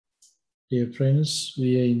Dear friends,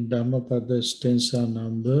 we are in Dhammapada stanza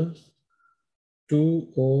number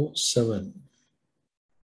 207.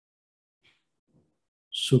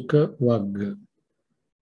 Sukha Vagga.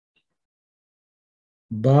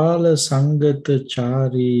 Bala Sangata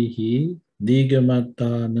Charihi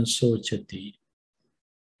Digamatana Sochati.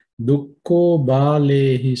 Dukko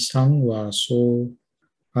Balehi Sangvaso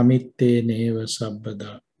Amitte Neva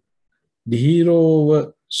Sabbada.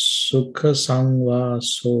 Dhirova Sukha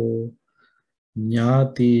Sangvaso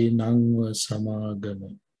Jnati Nangva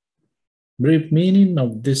Samagama. Brief meaning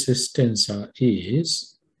of this stanza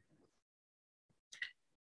is: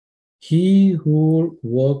 he who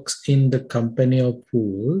works in the company of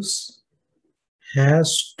fools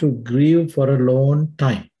has to grieve for a long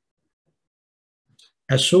time.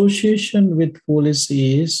 Association with fools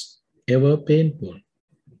is ever painful,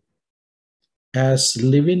 as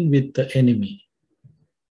living with the enemy.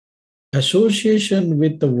 Association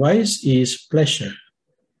with the wise is pleasure,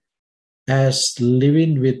 as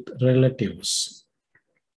living with relatives.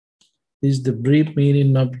 This is the brief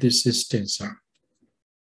meaning of this stanza.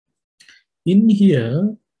 In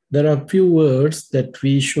here, there are few words that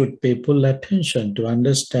we should pay full attention to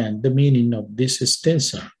understand the meaning of this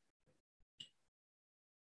stanza.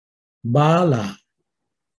 Bala,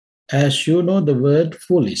 as you know the word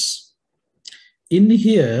foolish. In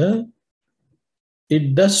here,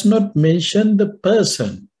 it does not mention the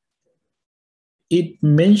person. It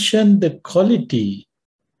mentions the quality,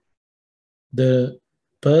 the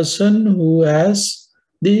person who has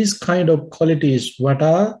these kind of qualities. What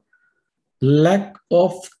are? Lack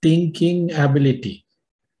of thinking ability.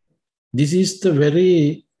 This is the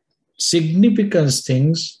very significant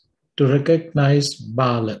things to recognize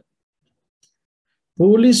Bala.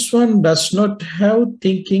 Foolish one does not have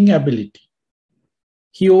thinking ability.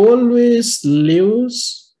 He always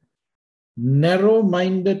lives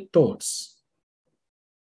narrow-minded thoughts.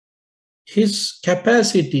 His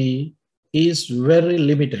capacity is very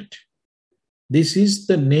limited. This is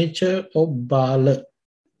the nature of Bala.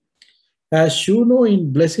 As you know,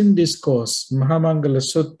 in Blessing Discourse, Mahamangala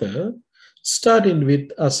Sutta, starting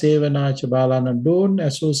with Asevanacha Balana, don't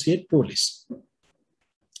associate police.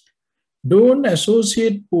 Don't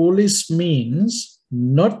associate police means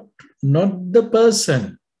not the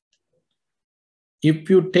person. If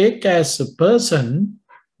you take as a person,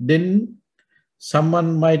 then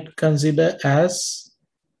someone might consider as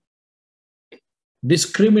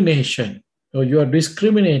discrimination, or you are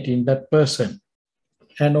discriminating that person.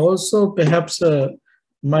 And also perhaps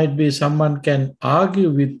might be someone can argue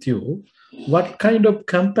with you what kind of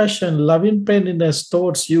compassion, loving kindness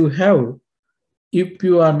thoughts you have if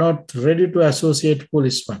you are not ready to associate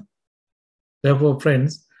foolish one. Therefore,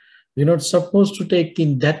 friends, we're not supposed to take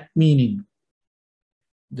in that meaning.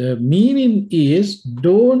 The meaning is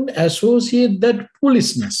don't associate that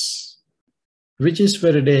foolishness, which is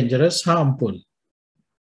very dangerous, harmful.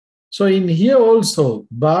 So in here also,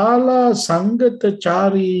 Bala Sangata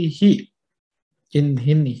Charihi,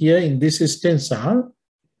 in this stanza,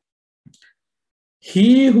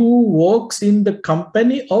 he who walks in the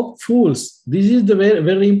company of fools. This is the very,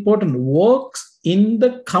 very important. Walks in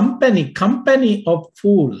the company of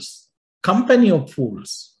fools. Company of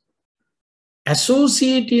fools.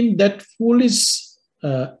 Associating that foolish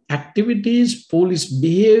activities, foolish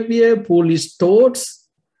behavior, foolish thoughts.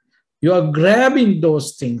 You are grabbing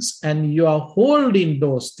those things and you are holding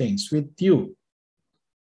those things with you.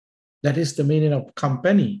 That is the meaning of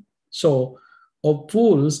company. So, of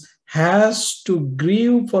fools has to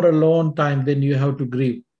grieve for a long time, then you have to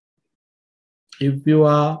grieve. If you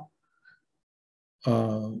are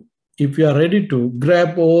ready to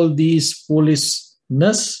grab all these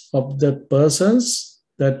foolishness of the persons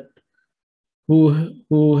that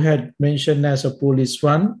who had mentioned as a foolish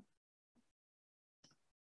one,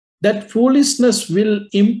 that foolishness will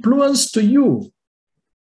influence to you.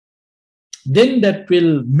 Then that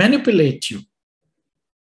will manipulate you.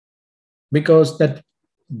 Because that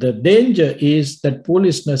the danger is that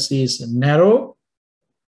foolishness is narrow,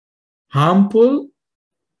 harmful,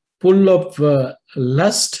 full of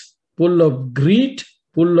lust, full of greed,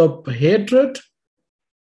 full of hatred,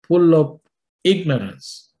 full of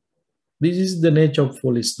ignorance. This is the nature of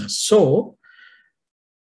foolishness. So,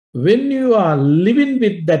 when you are living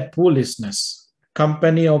with that foolishness,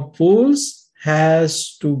 company of fools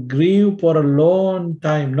has to grieve for a long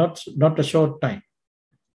time, not a short time.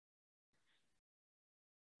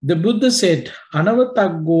 The Buddha said,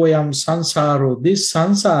 Anavatagoyam sansaro, this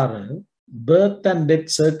sansara, birth and death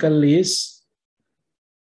circle is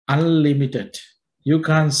unlimited. You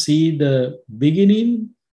can't see the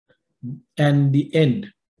beginning and the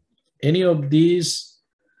end. Any of these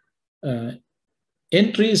uh,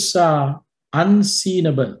 entries are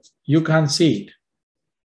unseenable. You can't see it.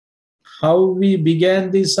 How we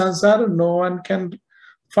began this samsara, no one can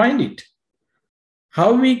find it.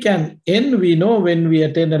 How we can end, we know when we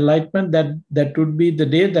attain enlightenment that would be the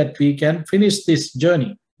day that we can finish this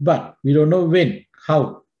journey. But we don't know when,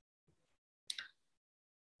 how.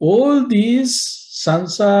 All these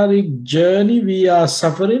samsaric journey we are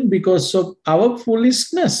suffering because of our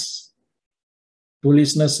foolishness.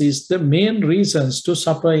 Foolishness is the main reasons to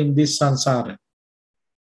suffer in this samsara.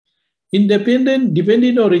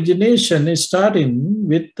 Dependent origination is starting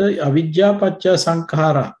with the avidya paccaya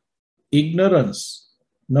sankhara, ignorance,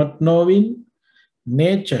 not knowing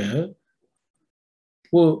nature.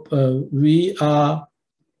 We are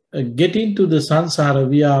getting to the samsara,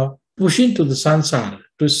 we are pushing to the samsara,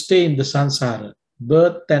 to stay in the samsara,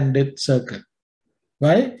 birth and death circle.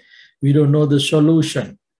 Why? We don't know the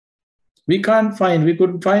solution. We couldn't find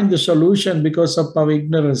the solution because of our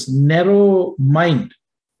ignorance, narrow mind.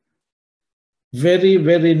 Very,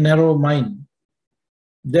 very narrow mind.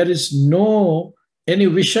 There is no any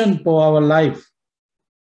vision for our life.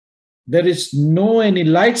 There is no any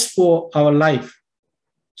lights for our life.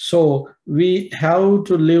 So we have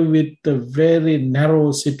to live with a very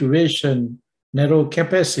narrow situation, narrow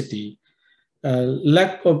capacity,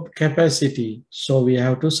 lack of capacity. So we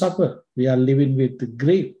have to suffer. We are living with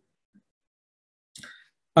grief.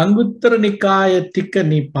 Anguttara Nikaya Tikka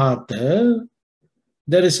Nipata,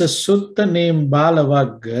 there is a sutta named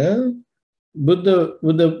Balavagga. Buddha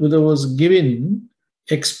was giving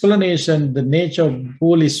explanation, the nature of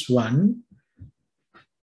foolish one.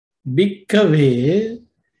 Bhikkave,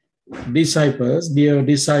 disciples, dear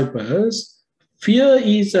disciples, fear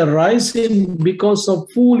is arising because of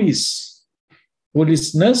foolishness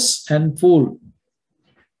and fool.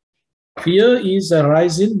 Fear is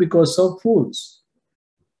arising because of fools.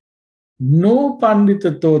 No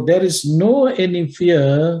panditato, there is no any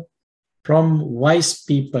fear from wise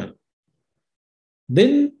people.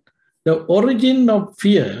 Then the origin of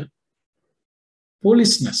fear,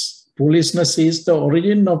 foolishness. Foolishness is the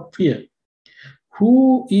origin of fear.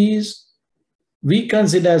 Who is we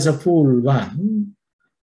consider as a fool one,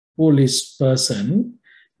 foolish person,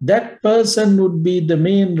 that person would be the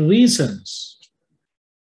main reasons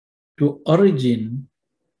to origin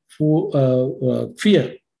for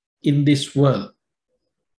fear in this world.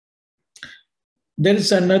 There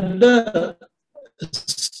is another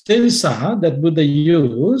stanza that Buddha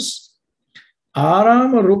used,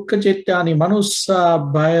 Arama Rukka Chittani Manussa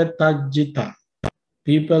Bhayatajjita.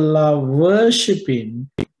 People are worshipping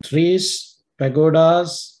trees,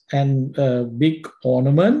 pagodas, and big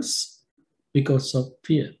ornaments because of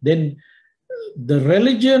fear. Then the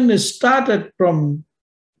religion started from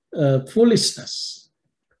foolishness.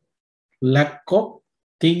 Lack of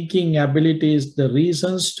thinking ability is the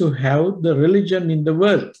reasons to have the religion in the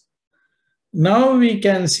world. Now we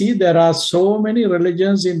can see there are so many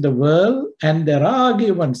religions in the world and there are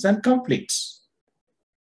arguments and conflicts.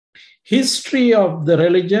 History of the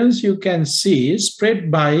religions you can see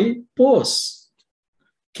spread by force,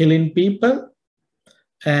 killing people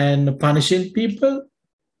and punishing people.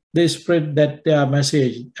 They spread that their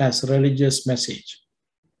message as religious message.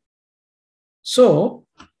 So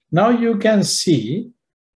now you can see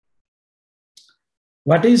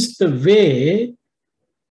what is the way,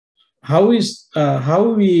 how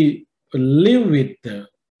we live with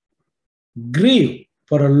grief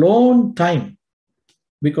for a long time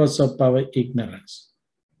because of our ignorance.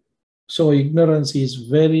 So ignorance is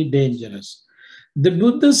very dangerous. The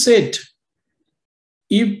Buddha said,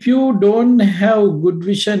 if you don't have good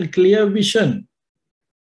vision, clear vision,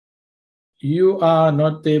 you are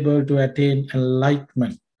not able to attain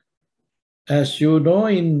enlightenment. As you know,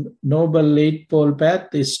 in Noble Eightfold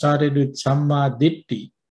Path, it started with Samma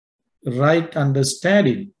Ditti, right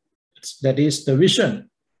understanding. That is the vision.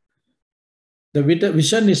 The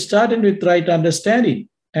vision is starting with right understanding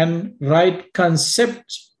and right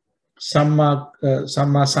concept, Samma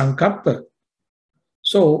Sankappa.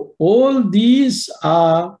 So all these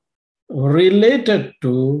are related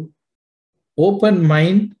to open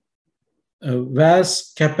mind,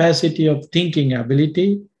 vast capacity of thinking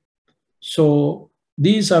ability. So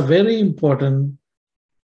these are very important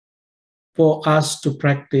for us to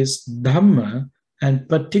practice Dhamma and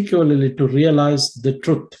particularly to realize the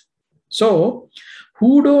truth. So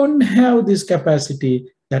who don't have this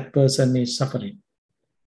capacity, that person is suffering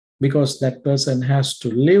because that person has to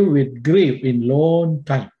live with grief in long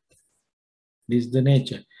time. This is the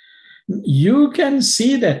nature. You can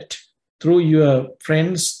see that through your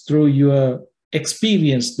friends, through your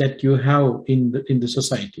experience that you have in the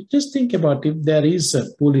society. Just think about if there is a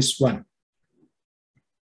police one,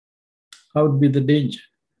 how would be the danger?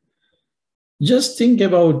 Just think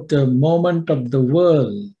about the moment of the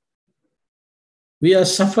world. We are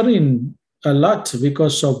suffering a lot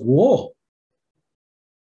because of war.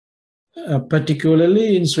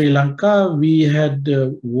 Particularly in Sri Lanka, we had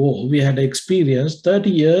war. We had experienced 30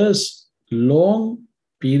 years long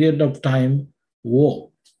period of time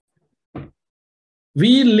war.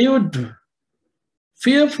 We lived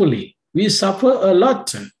fearfully. We suffer a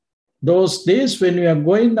lot. Those days when we are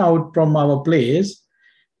going out from our place,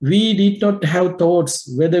 we did not have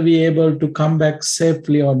thoughts whether we are able to come back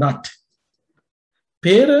safely or not.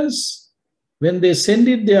 Parents, when they send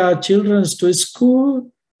their children to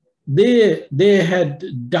school, they had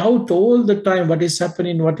doubt all the time. What is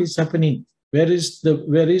happening? What is happening? Where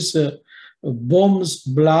is bombs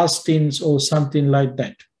blasting or something like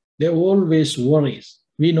that? They always worry.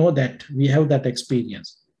 We know that. We have that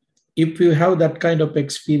experience. If you have that kind of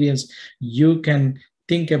experience, you can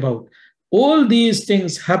think about all these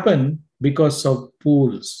things happen because of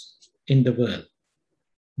fools in the world.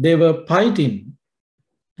 They were fighting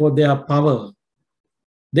for their power.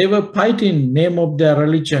 They were fighting in name of their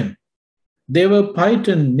religion. They were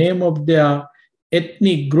fighting in name of their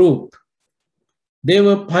ethnic group. They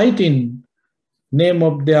were fighting in name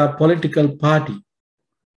of their political party.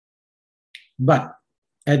 But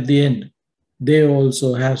at the end, they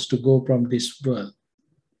also has to go from this world.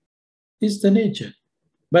 It's the nature.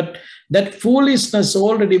 But that foolishness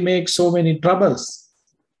already makes so many troubles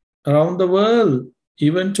around the world.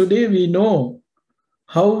 Even today, we know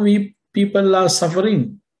how we people are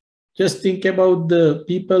suffering. Just think about the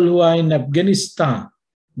people who are in Afghanistan.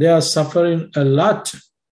 They are suffering a lot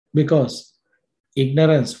because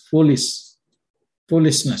ignorance, foolishness.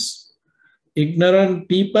 Ignorant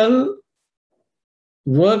people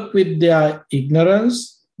work with their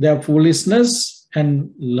ignorance, their foolishness, and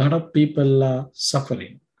a lot of people are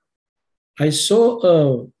suffering. I saw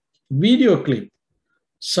a video clip.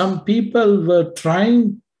 Some people were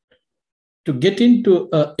trying to get into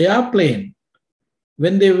an airplane.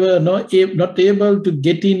 When they were not able to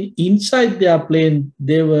get inside the airplane,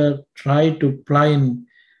 they were trying to fly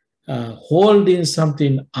holding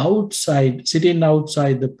something outside, sitting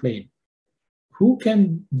outside the plane. Who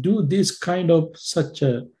can do this kind of such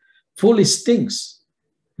foolish things?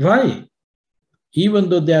 Why? Even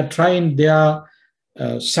though they are trying, they are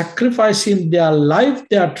sacrificing their life,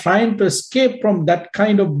 they are trying to escape from that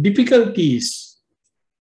kind of difficulties.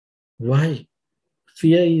 Why?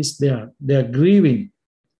 Fear is there. They are grieving.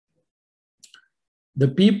 The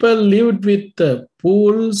people lived with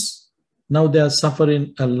fools. Now they are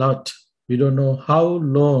suffering a lot. We don't know how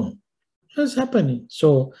long. What's happening?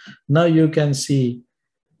 So now you can see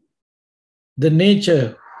the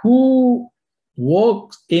nature. Who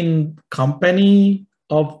walks in company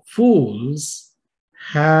of fools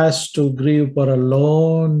has to grieve for a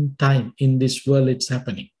long time. In this world, it's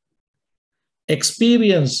happening.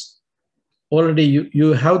 Experience, already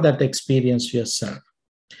you have that experience yourself.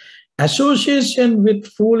 Association with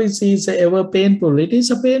fools is ever painful. It is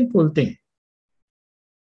a painful thing.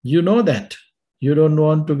 You know that. You don't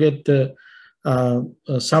want to get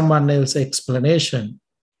someone else's explanation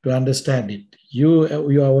to understand it. You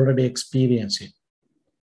are already experiencing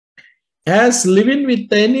it. As living with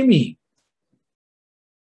the enemy.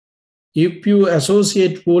 If you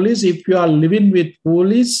associate fools, if you are living with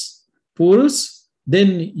fools,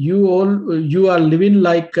 then you are living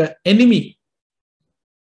like an enemy.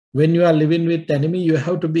 When you are living with enemy, you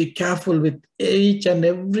have to be careful with each and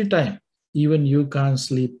every time. Even you can't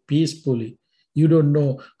sleep peacefully. You don't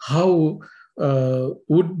know how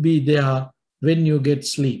would be there when you get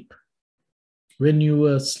sleep. When you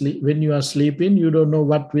are sleeping, you don't know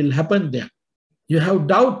what will happen there. You have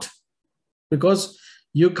doubt because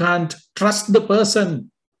you can't trust the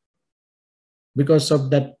person because of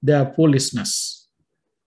that their foolishness.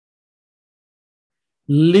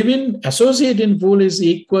 Associating fool is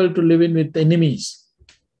equal to living with enemies.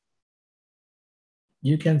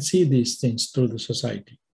 You can see these things through the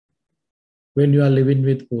society. When you are living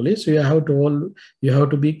with fools, you have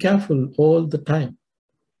to be careful all the time.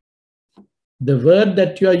 The word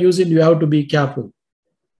that you are using, you have to be careful.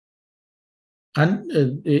 And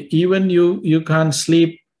even you can't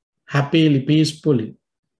sleep happily, peacefully.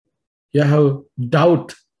 You have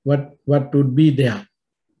doubt what would be there.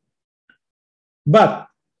 But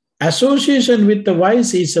association with the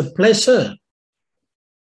wise is a pleasure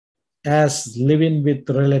as living with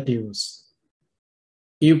relatives.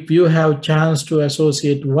 If you have chance to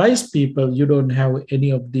associate wise people, you don't have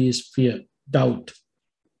any of these fear, doubt.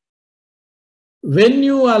 When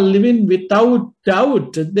you are living without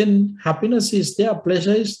doubt, then happiness is there,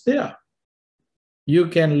 pleasure is there. You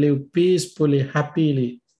can live peacefully,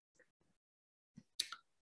 happily.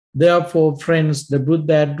 Therefore, friends, the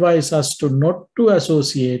Buddha advises us to not to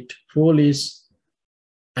associate foolish,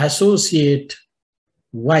 associate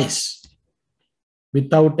wise.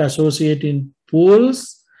 Without associating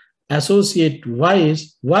fools, associate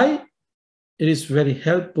wise. Why? It is very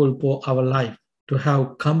helpful for our life to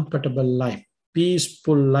have comfortable life,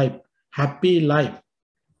 peaceful life, happy life.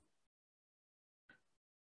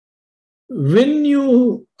 When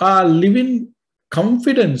you are living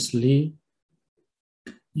confidently,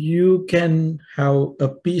 you can have a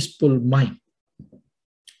peaceful mind,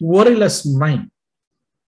 worryless mind.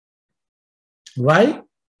 Why?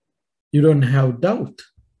 You don't have doubt.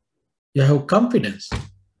 You have confidence.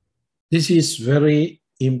 This is very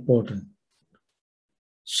important.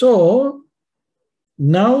 So,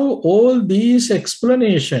 now all these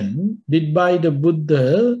explanation did by the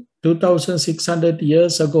Buddha 2600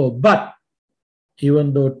 years ago, but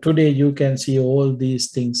even though today you can see all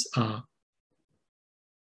these things are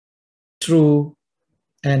true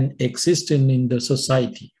and existing in the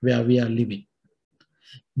society where we are living.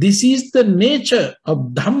 This is the nature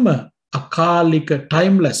of Dhamma, akalika,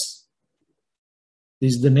 timeless.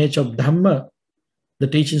 This is the nature of Dhamma, the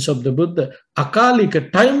teachings of the Buddha,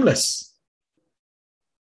 akalika, timeless.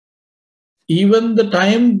 Even the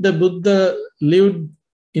time the Buddha lived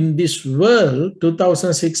in this world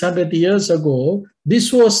 2600 years ago,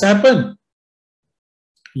 this was happened.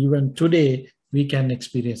 Even today, we can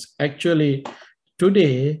experience. Actually,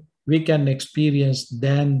 today, we can experience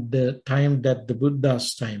than the time that the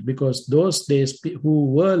Buddha's time, because those days who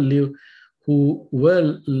were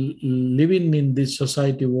living in this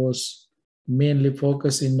society was mainly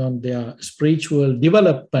focusing on their spiritual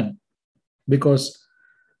development. Because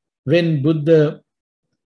when Buddha,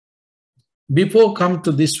 before come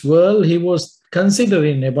to this world, he was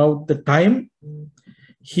considering about the time,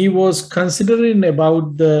 he was considering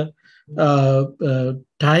about the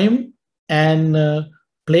time and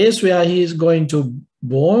place where he is going to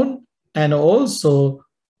born, and also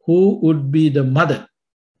who would be the mother.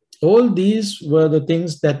 All these were the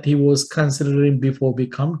things that he was considering before we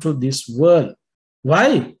come to this world.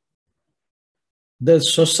 Why? The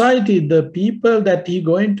society, the people that he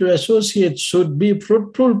going to associate should be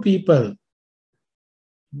fruitful people.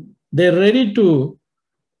 They're ready to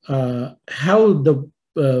have the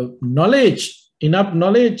knowledge, enough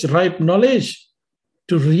knowledge, ripe knowledge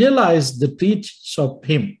to realize the teachings of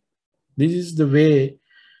him. This is the way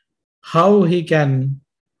how he can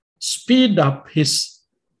speed up his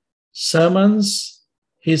sermons,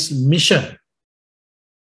 his mission.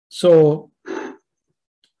 So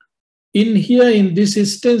in here, in this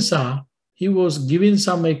instance, he was giving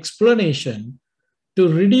some explanation to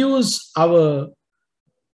reduce our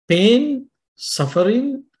pain,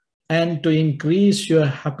 suffering, and to increase your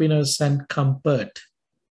happiness and comfort.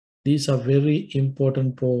 These are very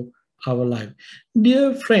important for our life.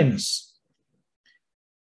 Dear friends,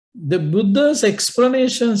 the Buddha's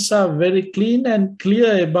explanations are very clean and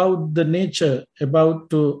clear about the nature,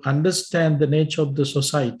 about to understand the nature of the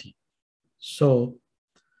society. So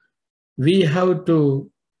we have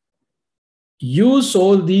to use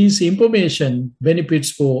all these information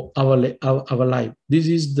benefits for our life. This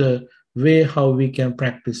is the way how we can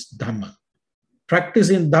practice Dhamma.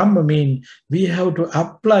 Practicing Dhamma means we have to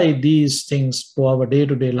apply these things for our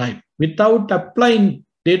day-to-day life. Without applying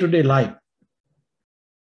day-to-day life,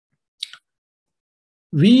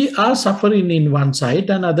 we are suffering in one side,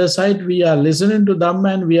 and other side we are listening to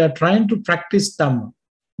Dhamma and we are trying to practice Dhamma,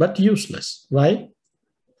 but useless. Why?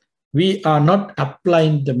 We are not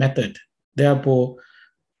applying the method. Therefore,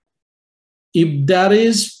 if there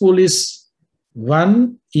is foolish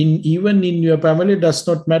one even in your family, does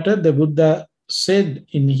not matter. The Buddha said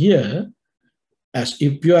in here, as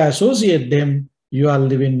if you associate them, you are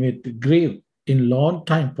living with grief in long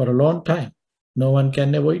time, for a long time. No one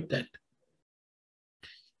can avoid that.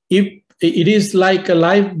 If it is like a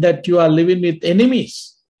life that you are living with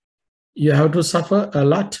enemies, you have to suffer a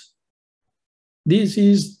lot. This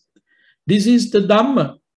is the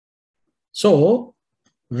Dhamma. So,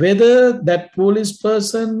 whether that foolish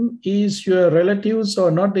person is your relatives or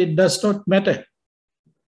not, it does not matter.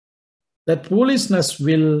 That foolishness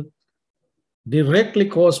will directly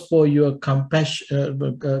cause for your comfort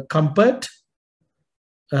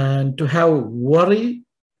and to have worry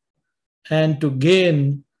and to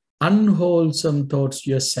gain unwholesome thoughts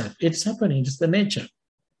yourself. It's happening, it's the nature.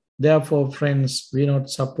 Therefore, friends, we're not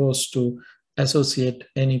supposed to associate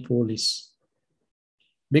any foolish.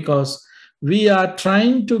 Because we are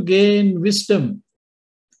trying to gain wisdom.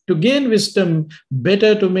 To gain wisdom,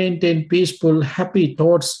 better to maintain peaceful, happy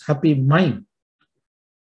thoughts, happy mind,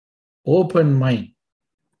 open mind,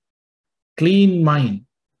 clean mind,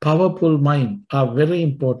 powerful mind are very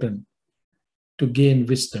important to gain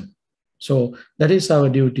wisdom. So that is our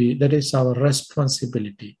duty, that is our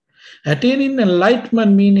responsibility. Attaining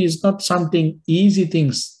enlightenment is not something easy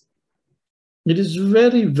things. It is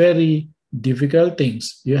very, very difficult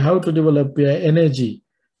things. You have to develop your energy,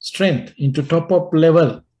 strength into top up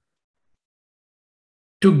level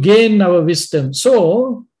to gain our wisdom.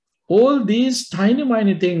 So all these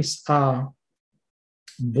tiny things are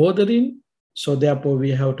bothering. So therefore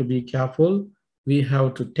we have to be careful. We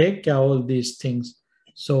have to take care of all these things.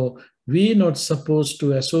 So we not supposed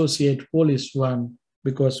to associate foolish one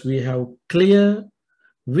because we have clear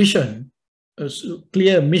vision,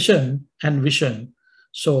 clear mission and vision.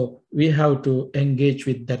 So we have to engage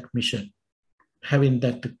with that mission, having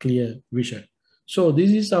that clear vision. So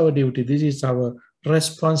this is our duty. This is our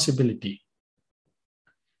responsibility.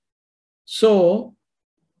 So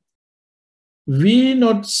we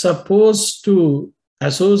not supposed to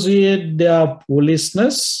associate their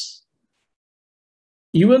foolishness.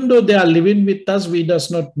 Even though they are living with us, we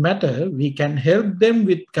does not matter. We can help them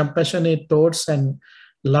with compassionate thoughts and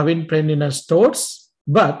loving friendliness thoughts,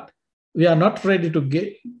 but we are not ready to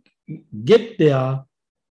get their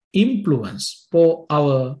influence for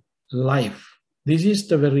our life. This is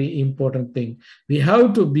the very important thing. We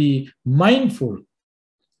have to be mindful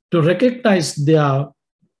to recognize their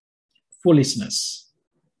foolishness,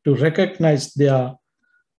 to recognize their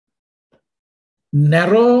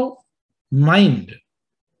narrow mind,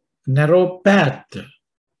 narrow path.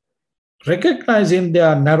 Recognizing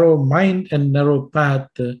their narrow mind and narrow path,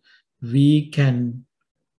 we can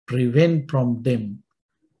prevent from them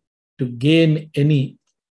to gain any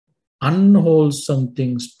unwholesome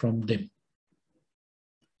things from them.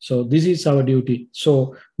 So this is our duty.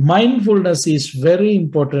 So mindfulness is very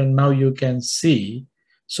important. Now you can see.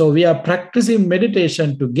 So we are practicing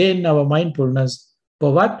meditation to gain our mindfulness.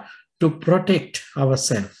 For what? To protect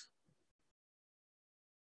ourselves.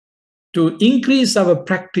 To increase our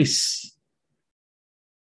practice.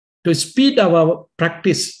 To speed our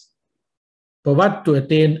practice. For what? To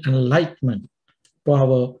attain enlightenment. For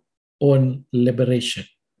our own liberation.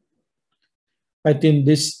 I think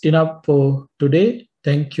this is enough for today.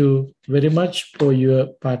 Thank you very much for your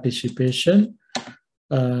participation.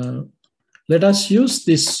 Let us use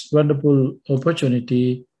this wonderful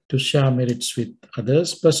opportunity to share merits with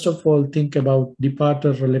others. First of all, think about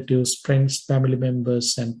departed relatives, friends, family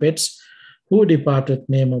members, and pets who departed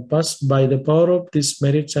name of us. By the power of these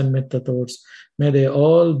merits and metta thoughts, may they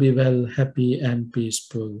all be well, happy, and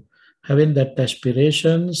peaceful. Having that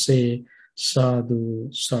aspiration, say,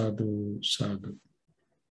 Sadhu, Sadhu, Sadhu.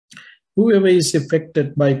 Whoever is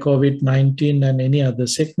affected by COVID-19 and any other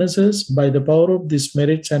sicknesses, by the power of these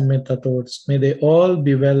merits and metta thoughts, may they all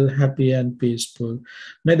be well, happy, and peaceful.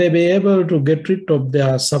 May they be able to get rid of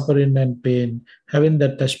their suffering and pain. Having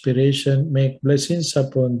that aspiration, make blessings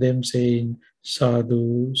upon them, saying,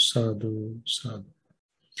 Sadhu, Sadhu, Sadhu.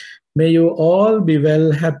 May you all be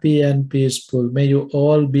well, happy, and peaceful. May you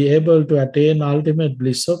all be able to attain ultimate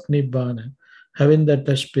bliss of Nibbana. Having that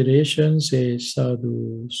aspiration, say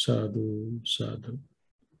Sadhu, Sadhu, Sadhu.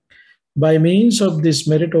 By means of these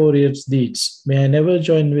meritorious deeds, may I never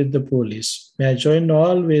join with the foolish. May I join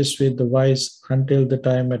always with the wise until the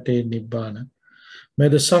time attain Nibbana. May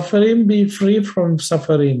the suffering be free from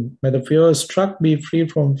suffering. May the fear struck be free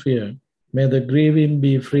from fear. May the grieving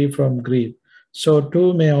be free from grief. So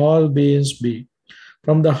too may all beings be.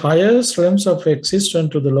 From the highest realms of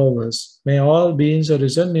existence to the lowest, may all beings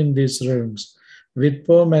arisen in these realms, with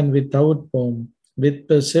form and without form, with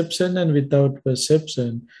perception and without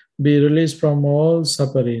perception, be released from all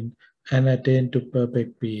suffering and attain to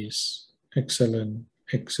perfect peace. Excellent,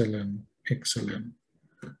 excellent, excellent.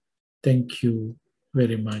 Thank you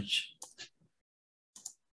very much.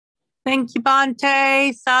 Thank you,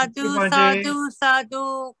 Bhante. Sadhu, Bhante. sadhu,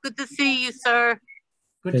 sadhu. Good to see you, sir.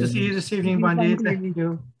 Good to see you this evening, Bhante. Thank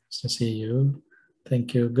you. Nice to see you.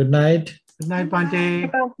 Thank you. Good night. Good night, Bhante.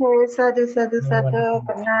 Sadhu, sadhu, sadhu.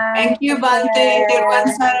 Good night. Thank you, Bhante. Nirvan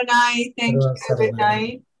Saranai. Thank you. Good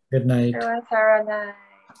night. Good night. Everyone, Saranai.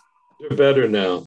 You're better now.